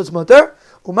Yehuda holds it's mutter.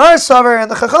 Umar saver,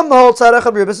 and the chacham holds tzad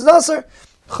echad b'ribis is aser.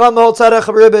 Chacham holds tzad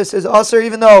echad b'ribis is aser,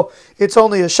 even though it's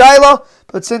only a shaila.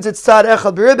 But since it's tzad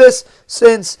echad b'ribis,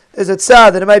 since there's a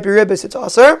tzad that it might be ribis, it's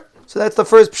aser. So that's the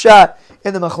first pshat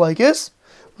in the machlekes.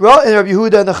 In Rabbi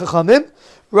Yehuda and the chachamim.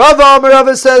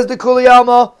 Rava says the kuli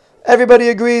alma. Everybody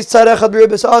agrees tzad echad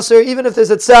b'ribis aser. Even if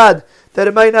there's a tzad that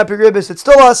it might not be ribis, it's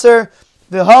still aser.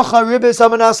 V'hacha ribis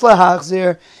amanas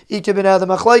lahachzir. Ikebinah. The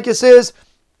machlekes is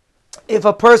if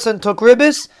a person took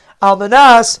ribis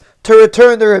almanas to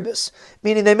return the ribis,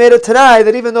 meaning they made a tanai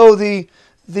that even though the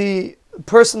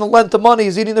person that lent the money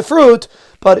is eating the fruit,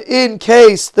 but in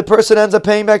case the person ends up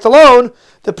paying back the loan,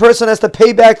 the person has to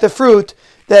pay back the fruit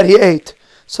that he ate.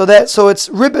 So it's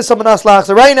ribis amanas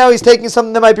lahachzir. Right now he's taking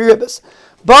something that might be ribis,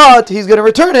 but he's going to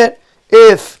return it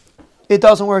if it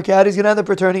doesn't work out. He's going to end up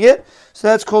returning it. So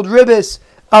that's called ribis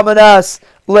amanas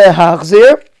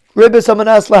lehachzir. Ribis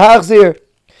amanas lehachzir,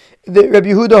 the Rabbi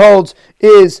Yehuda holds,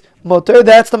 is mutter.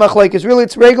 That's the machlekes. Really,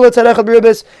 it's regular tzad echad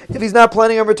b'ribis. If he's not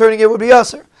planning on returning it, it would be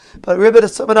aser. But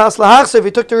ribis amanas lehachzir, if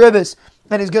he took the ribis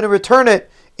and he's going to return it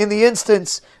in the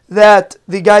instance that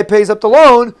the guy pays up the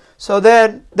loan, so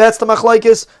then that's the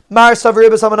machlekes. Mar savar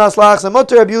ribis amanas lehachzir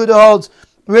mutter. Rabbi Yehuda holds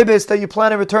ribis that you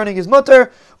plan on returning is mutter.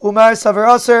 Umar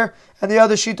savar aser. And the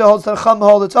other shita holds that Chacham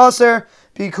hold it's aser,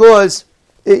 because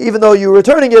even though you were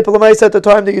returning it, but at the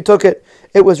time that you took it,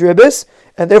 it was ribis,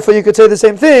 and therefore you could say the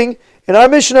same thing in our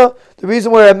Mishnah. The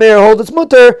reason why a mayor holds its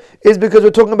mutter is because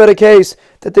we're talking about a case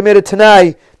that they made a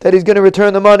tanai that he's going to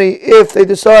return the money if they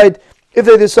decide to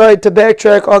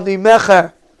backtrack on the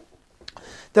mecher.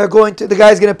 The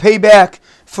guy's going to pay back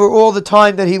for all the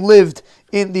time that he lived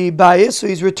in the bayis, so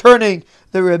he's returning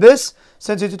the ribis.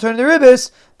 Since he's returning the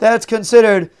ribis, that's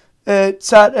considered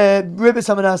ribis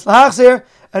amanas lahachzir,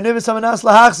 and ribis amanas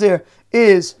lahachzir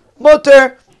is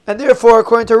mutter, and therefore,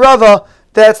 according to Rava,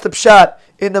 that's the pshat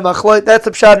in the machlok. That's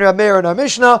the pshat in our Meir and our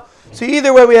Mishnah. So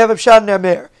either way, we have a pshat in our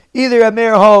Meir. Either our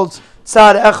Meir holds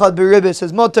tzad echad b'ribis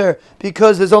as mutter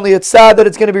because there's only a tzad that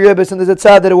it's going to be ribis, and there's a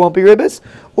tzad that it won't be ribis,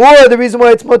 or the reason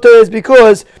why it's mutter is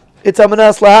because it's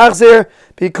amanas lahachzir,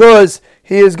 because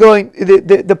he is going.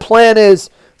 The plan is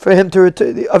for him to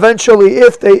return. Eventually,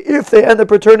 if they end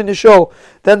up returning the shul,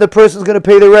 then the person's going to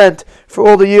pay the rent for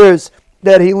all the years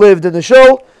that he lived in the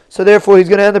shul. So therefore, he's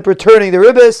going to end up returning the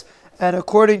ribis. And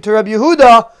according to Rabbi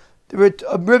Yehuda, the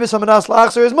ribis amanas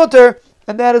lahachzir is mutter,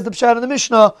 and that is the pshat in the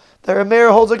Mishnah that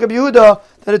Rameir holds like Rabbi Yehuda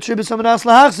that it's ribis amanas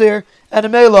lahachzir, and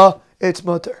in Mela it's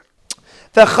mutter.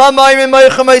 The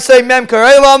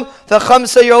Chacham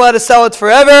say you're allowed to sell it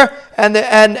forever,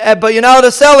 but you're not allowed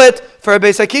to sell it for a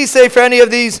Beis HaKisei, for any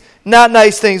of these not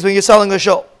nice things when you're selling a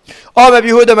shul. Rabbi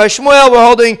Yehuda Shmuel, we're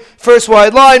holding first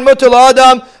wide line. Mutter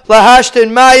la'adam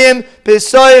lahashtin mayim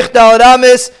b'soich dalad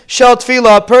amis shel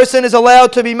tefillah. A person is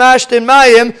allowed to be mashed in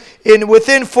mayim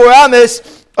within 4 amis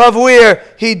of where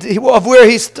he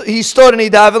stood and he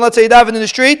davened. Let's say he davened in the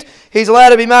street. He's allowed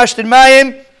to be mashtin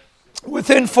mayim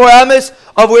within 4 amas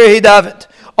of where he davened.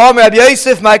 Rabbi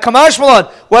Yosef, my kamashmalon.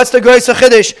 What's the grace of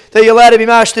chiddush that you're allowed to be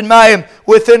mashtin mayim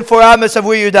within 4 amas of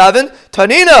where you daven?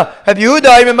 Tanina, Rabbi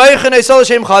Yehuda, Rabbi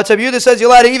Yehuda says you're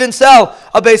allowed to even sell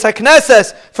a beis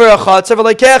hakneses for a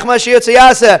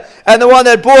chatzar, and the one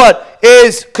that bought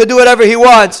could do whatever he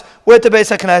wants with the beis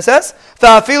hakneses.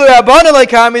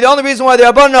 The only reason why the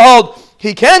Rabbanan hold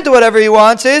he can't do whatever he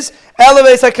wants is ela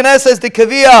beis hakneses the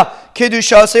kavia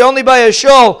kedusha. So you only buy a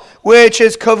shul which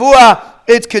is kavua.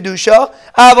 It's kedusha.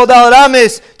 Aval dalad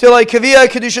amis to like kavia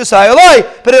kedusha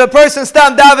sayolai. But if a person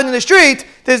stam daven in the street,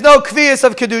 there's no kvias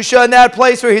of kedusha in that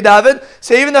place where he daven.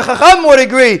 So even the chacham would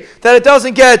agree that it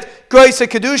doesn't get grace of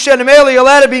kedusha, and merely you're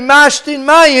allowed to be mashtin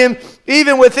mayim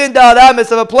even within dalad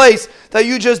amis of a place that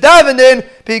you just davened in,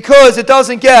 because it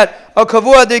doesn't get a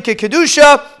kavua dike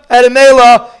kedusha. At a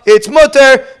mela, it's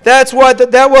mutter. That's what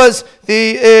that was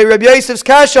the Rabbi Yosef's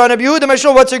kasha on Rabbi Yehuda.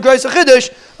 Mashal, what's your grace of chiddush?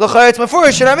 L'chayr it's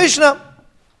mafurish in our Mishnah.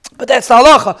 But that's the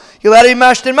halacha. You let him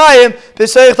mashtin mayim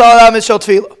b'seich dalad amis shel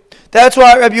tefillah. That's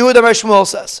what Rabbi Yehuda Shmuel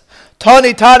says.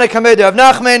 Tani Tana Kameder of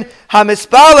Nachman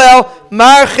Hamispalel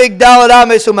Marchik Dalad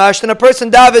Amis Umashtin. A person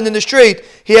davened in the street,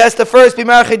 he has to first be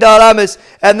Marchik Dalad Amis,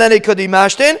 and then he could be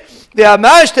Mashtin. The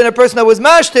Mashtin, a person that was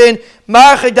Mashtin,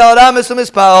 Marchik Dalad Amis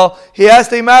Umispal. He has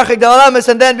to be Marchik Dalad Amis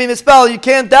and then be Mispal. You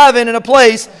can't daven in a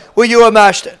place where you are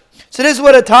Mashtin. So this is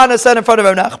what a Tana said in front of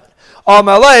Rav Nachman.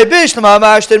 Someone who's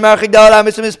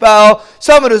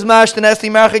mashtin has to be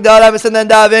marchik dalad amis and then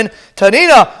daven.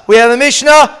 Tanina, we have a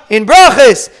Mishnah in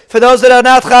brachas. For those that are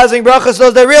not chazing brachas,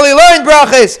 those that really learn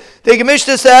brachas, the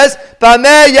Mishnah says,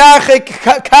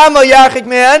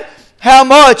 how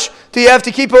much do you have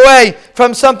to keep away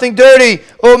from something dirty?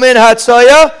 Umin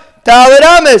hatzaya dalad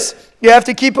amis. You have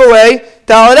to keep away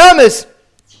dalad amis.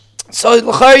 So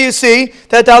you see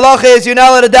that the halacha is you're not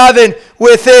allowed to daven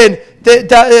within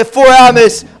the 4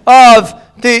 amas of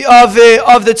the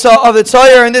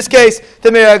tzoyer, in this case the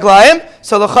miraglayim.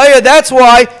 So l'chayr, that's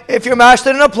why if you're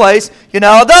mashtin in a place, you're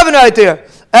not allowed to daven right there.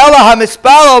 But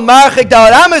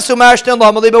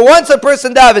once a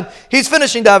person daven, he's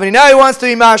finishing davening. Now he wants to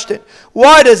be mashtin.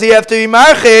 Why does he have to be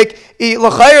marchik?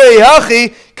 L'chayr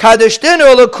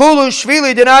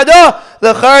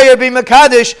be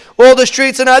makadesh all the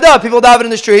streets in Ada. People daven in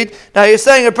the street. Now you're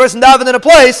saying a person daven in a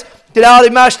place. So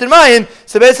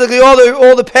basically all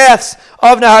the paths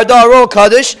of Nahar are all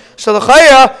Kaddish. So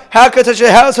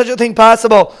how is such a thing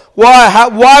possible?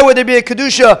 Why would there be a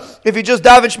Kedusha if you just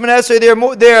daven Shmoneh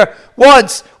Esrei there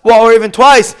once, or even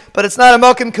twice, but it's not a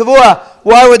Mokim Kavua?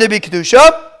 Why would there be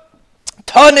Kedusha?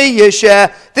 Tani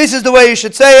Yisheh. This is the way you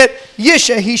should say it.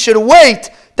 Yisheh, he should wait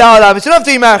Dalad Amis. You don't have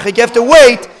to be Marchik, you have to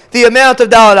wait the amount of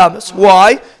Dalad Amis.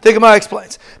 Why? The Gemara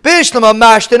explains. Bishlama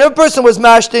Mashtin, if a person was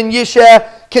Mashtin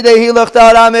Yisheh, the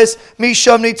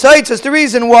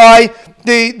reason why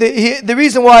the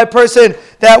reason why a person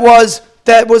that was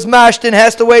mashtin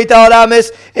has to wait dalad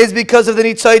amis is because of the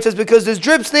nitzaitis, because there's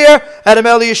drips there, and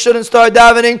Ameli you shouldn't start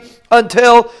davening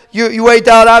until you wait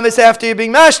dalad amis after you're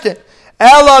being mashtin.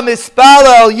 Ela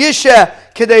mispalel yisheh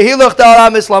kedei hilach dalad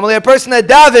amis lamali. A person that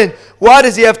daven, why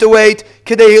does he have to wait?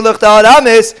 Kedei hilach dalad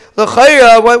amis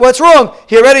l'chayra. What's wrong?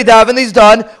 He already davened, he's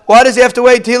done. Why does he have to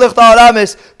wait hilach dalad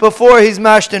amis before he's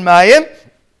mashtin mayim?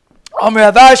 Amr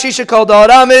Avashi shekal dalad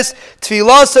amis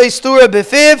tfilasei stura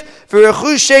befiv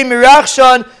v'rechushay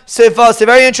mirachshan sefas.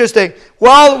 Very interesting.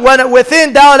 When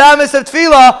within dalad amis of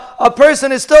tefillah, a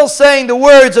person is still saying the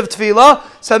words of tefillah.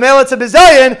 So it's a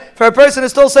bizayin for a person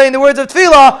is still saying the words of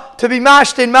tefillah to be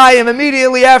mashtin mayim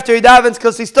immediately after he davens,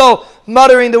 because he's still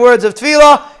muttering the words of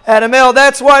tefillah. And a male,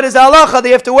 that's why it is halacha.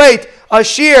 They have to wait a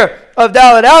shear of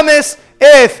dalad amis.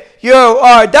 If you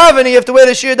are davening, you have to wait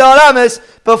a shear dalad amis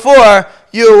before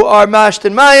you are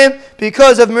mashtin mayim,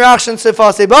 because of mirachshan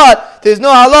sefase. But there's no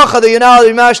halacha that you're not allowed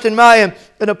to be mashtin mayim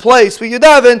in a place where you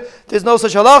daven. There's no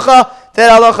such halacha.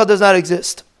 That halacha does not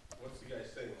exist. What's the guy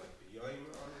saying? Like the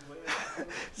yaim on his way?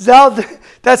 Zal,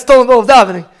 that's still involved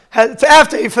davening. It's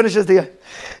after he finishes the yaim.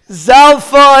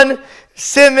 Zalfan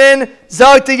Simin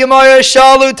Zakti Gemara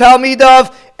Shalu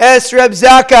Talmidav Es Reb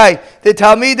Zakai. The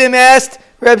Talmidim asked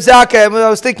Reb Zakai. I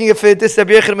was thinking if this is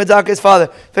Rabbi Yechid Zakai's father.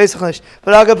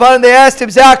 But Agapan, they asked him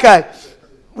Zakai.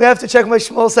 We have to check my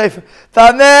Shmuel Sefer.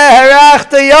 How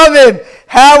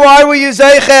are you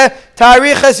Zeiche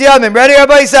Tarichas Yamim? Ready,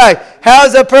 Rabbi Isai? How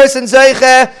is a person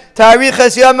Zeiche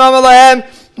Tarichas Yamim Alahem?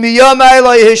 Miyamai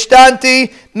lo yishtanti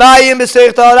mayim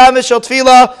b'seich dalad amis shel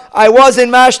tefillah. I was in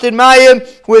mashtin mayim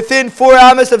within 4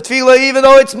 amas of tefillah, even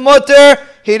though it's mutter.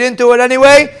 He didn't do it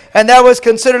anyway, and that was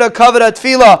considered a kavod at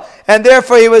tefillah, and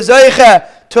therefore he was zeicha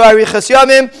to arichas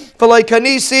yamim. V'loi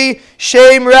kanisi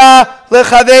shem ra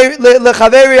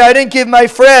lechaveri. I didn't give my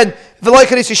friend. V'loi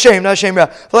kanisi shem, not shem ra.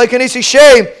 V'loi kanisi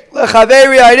shem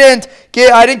lechaveri.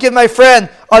 I didn't give my friend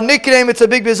a nickname. It's a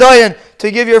big bizayin to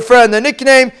give your friend a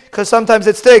nickname because sometimes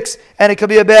it sticks and it could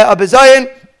be a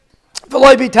bizayin.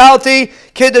 V'loi bitalti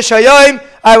kiddush hayom.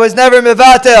 I was never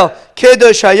mevatel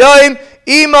kiddush hayom.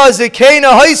 Ima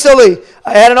zikena haisali.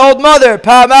 I had an old mother.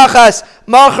 Pa'amachas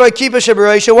machra kippah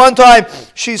shebereisha. One time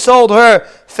she sold her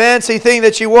fancy thing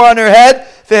that she wore on her head.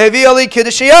 Vehevi ali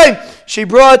kiddush hayom. She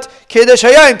brought kiddush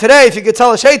hayom. Today, if you could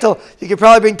tell a sheitel, you could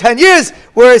probably bring 10 years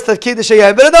worth of kiddush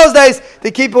hayom. But in those days,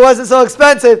 the kippah wasn't so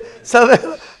expensive.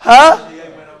 So, huh?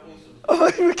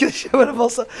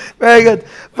 Very good.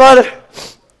 But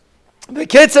the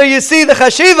kids, so you see the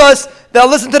chashivas. Now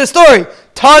listen to the story.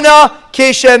 Tana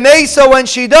kishemeisa, when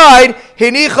she died,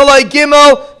 hinichalai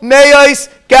gimel meyos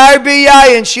garbi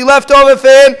yayin. She left over for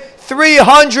him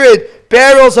 300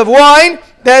 barrels of wine.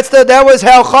 That was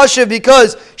how chashiv,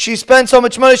 because she spent so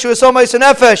much money. She was so much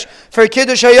nefesh for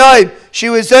kiddush hayayim. She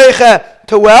was zeicha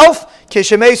to wealth.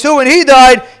 Kishemesu, when he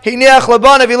died, he niach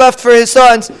labanav, he left for his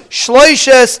sons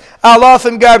shloishes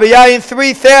alafim garbi yayin,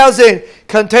 3,000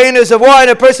 containers of wine.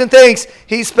 A person thinks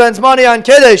he spends money on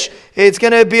kiddush, he's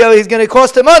going to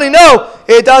cost him money. No,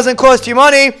 it doesn't cost you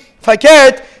money.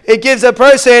 Fakert, it gives a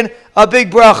person a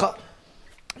big bracha.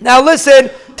 Now listen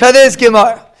to this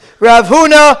Gemara. Rav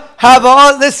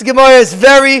Huna this Gemara is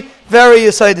very, very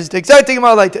yesaitis. The exact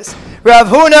Gemara like this. Rav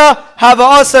Huna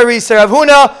asarisa. Rav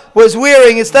Huna was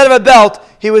wearing, instead of a belt,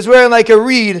 he was wearing like a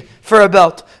reed for a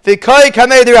belt. V'koi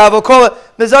kamei de Rav, we'll call it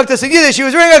mezaktas in Yiddish. He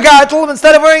was wearing a gartel.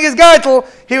 Instead of wearing his gartel,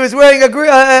 he was wearing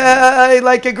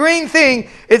like a green thing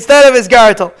instead of his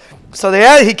gartel. So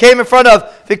he came in front of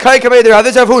V'koi kamei de Rav.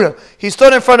 This is Rav Huna. He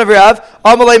stood in front of Rav.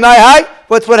 Amalei mai hai.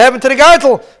 What happened to the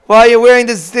gartel? Why are you wearing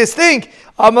this thing?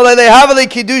 Amalei lehavali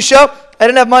kidusha. I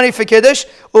didn't have money for kiddush.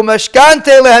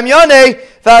 Umashkante lehemyone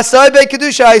v'asai be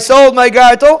kidusha. I sold my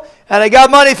gartel and I got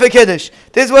money for kiddush.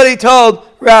 This is what he told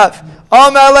Rav.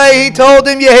 Amalei, he told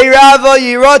him, Yehi Rava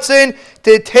Yiratzin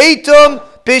Titaitum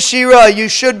Bishira. You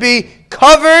should be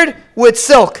covered with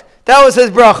silk. That was his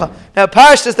bracha. Now,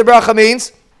 Pashtus, the bracha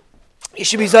means you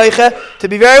should be Zaycha to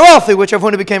be very wealthy, which Rav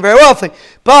Huna became very wealthy.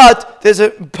 But there's a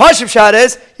Pashup Shad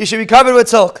is you should be covered with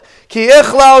silk. Ki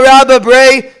Ichlal Rabba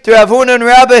Brei, to Rav Huna and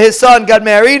Rabba, his son, got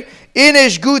married.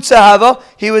 Inish Gutzahava.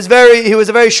 He was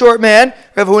a very short man,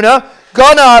 Rav Huna.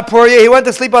 Gana Apurya, he went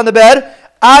to sleep on the bed.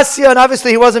 Asya, and obviously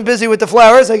he wasn't busy with the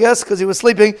flowers, I guess, because he was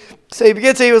sleeping. So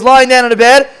he was lying down on the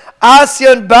bed.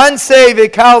 Asyan Bansei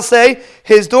Vikalse,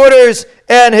 his daughters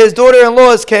and his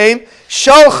daughter-in-laws came.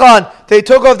 Shalchan, they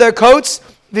took off their coats.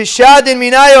 Vishadin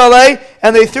Minayo Alei,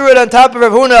 and they threw it on top of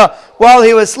Rav Huna while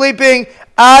he was sleeping.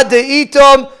 Ad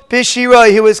Deitom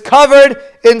Bishira, he was covered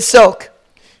in silk.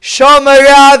 Shama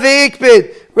Rav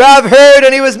Ikbid, Rav heard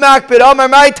and he was makbid. Amar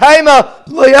my taima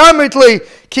loyamitli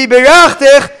ki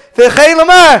berachtich.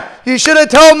 You should have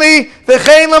told me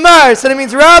v'chein lamar. So that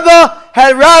means Rabbah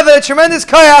had rather a tremendous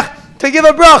koyach to give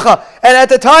a bracha. And at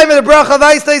the time of the bracha of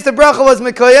Eistais, the bracha was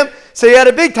Mekoyim. So he had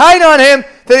a big taina on him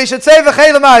that he should say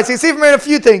v'chein lamar. So you see from here a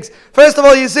few things. First of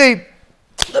all, you see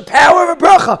the power of a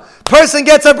bracha. Person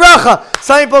gets a bracha.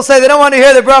 Some people say they don't want to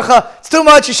hear the bracha. It's too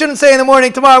much. You shouldn't say in the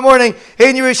morning, tomorrow morning,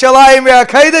 in Yerushalayim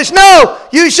Re'akaidish. No,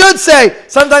 you should say.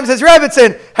 Sometimes his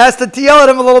Rebbitzin has to yell at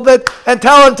him a little bit and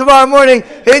tell him tomorrow morning,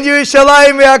 in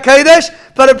Yerushalayim Re'akaidish.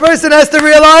 But a person has to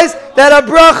realize that a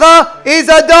bracha is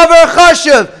a davar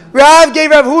chashuv. Rav gave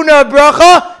Rav Huna a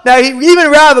bracha. Now, even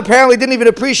Rav apparently didn't even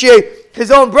appreciate his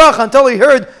own bracha until he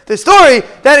heard the story.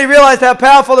 Then he realized how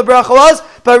powerful the bracha was.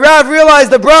 But Rav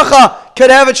realized the bracha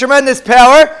could have a tremendous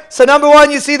power. So number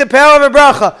one, you see the power of a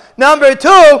bracha. Number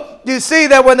two, you see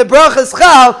that when the bracha is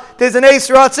chal, there's an eis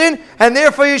ratzin, and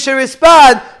therefore you should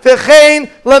respond v'chein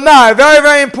lamar. Very,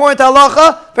 very important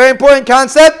halacha, very important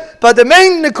concept. But the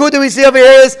main nekuda we see over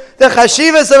here is the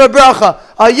chashivas of a bracha.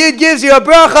 A yid gives you a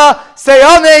bracha, say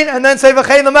amen, and then say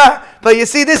v'chein lamar. But you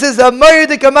see, this is a mayr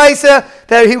dekamaisa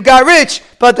that he got rich,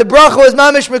 but the bracha was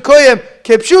mamish mekoyim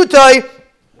kipshutai.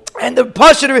 And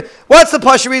what's the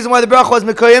pasha reason why the bracha was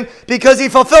mekoyim? Because he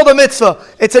fulfilled a mitzvah.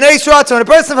 It's an eis ratzon. When a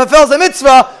person fulfills a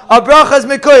mitzvah, a bracha is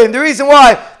mekoyim. The reason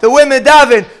why the women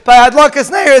daven by hadlakas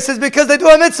neiris is because they do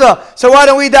a mitzvah. So why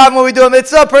don't we daven when we do a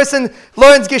mitzvah? A person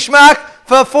learns gishmak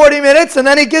for 40 minutes and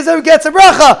then he gets a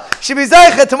bracha. Should be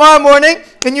zaycha tomorrow morning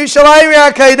in Yerushalayim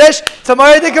Re'akaidish,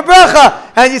 tomorrow dik a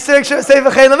bracha, and you say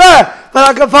v'chein lamar.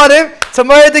 But akapadim,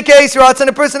 tomorrow dik eis ratzon.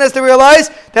 A person has to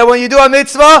realize that when you do a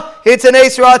mitzvah, it's an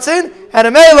eis ratzon, and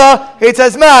a mela, it's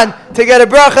azman to get a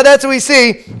bracha. That's what we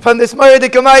see from this mayr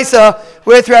dik amaisa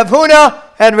with Rav Huna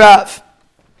and Rav.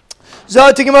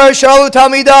 Zot Gemara Shalu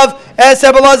Talmidav Es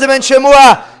Rabbi Elazar ben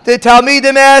Shemua. The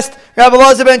Talmidim asked Rabbi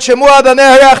Elazar ben Shemua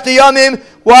b'meherach yamim.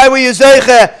 Why were you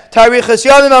zeiche? Tarichas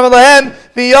yamim amalahem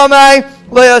biyamai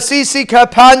le'asisi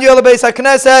kapanya lebeis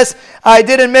hakneses. I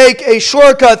didn't make a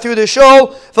shortcut through the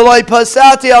shul. V'loi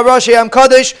pasati al Rashi Am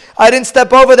Kaddish. I didn't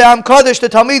step over the Am Kaddish. The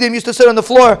Talmidim used to sit on the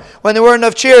floor when there weren't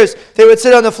enough chairs. They would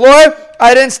sit on the floor.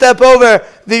 I didn't step over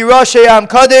the Rashi Am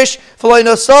Kaddish. V'loi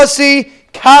nosasi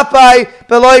kapai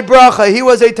beloi bracha. He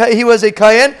was a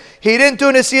kayan. He didn't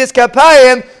do Nesiyas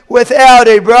Kapayim without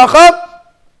a bracha.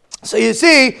 So you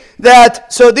see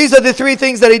that, so these are the three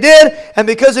things that he did, and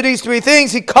because of these three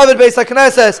things, he covered Beis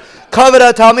HaKnesses, covered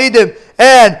Talmidim,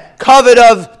 and covered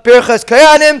of Birchas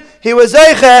Kayanim. He was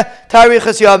Zeiche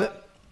Tarichas Yamim.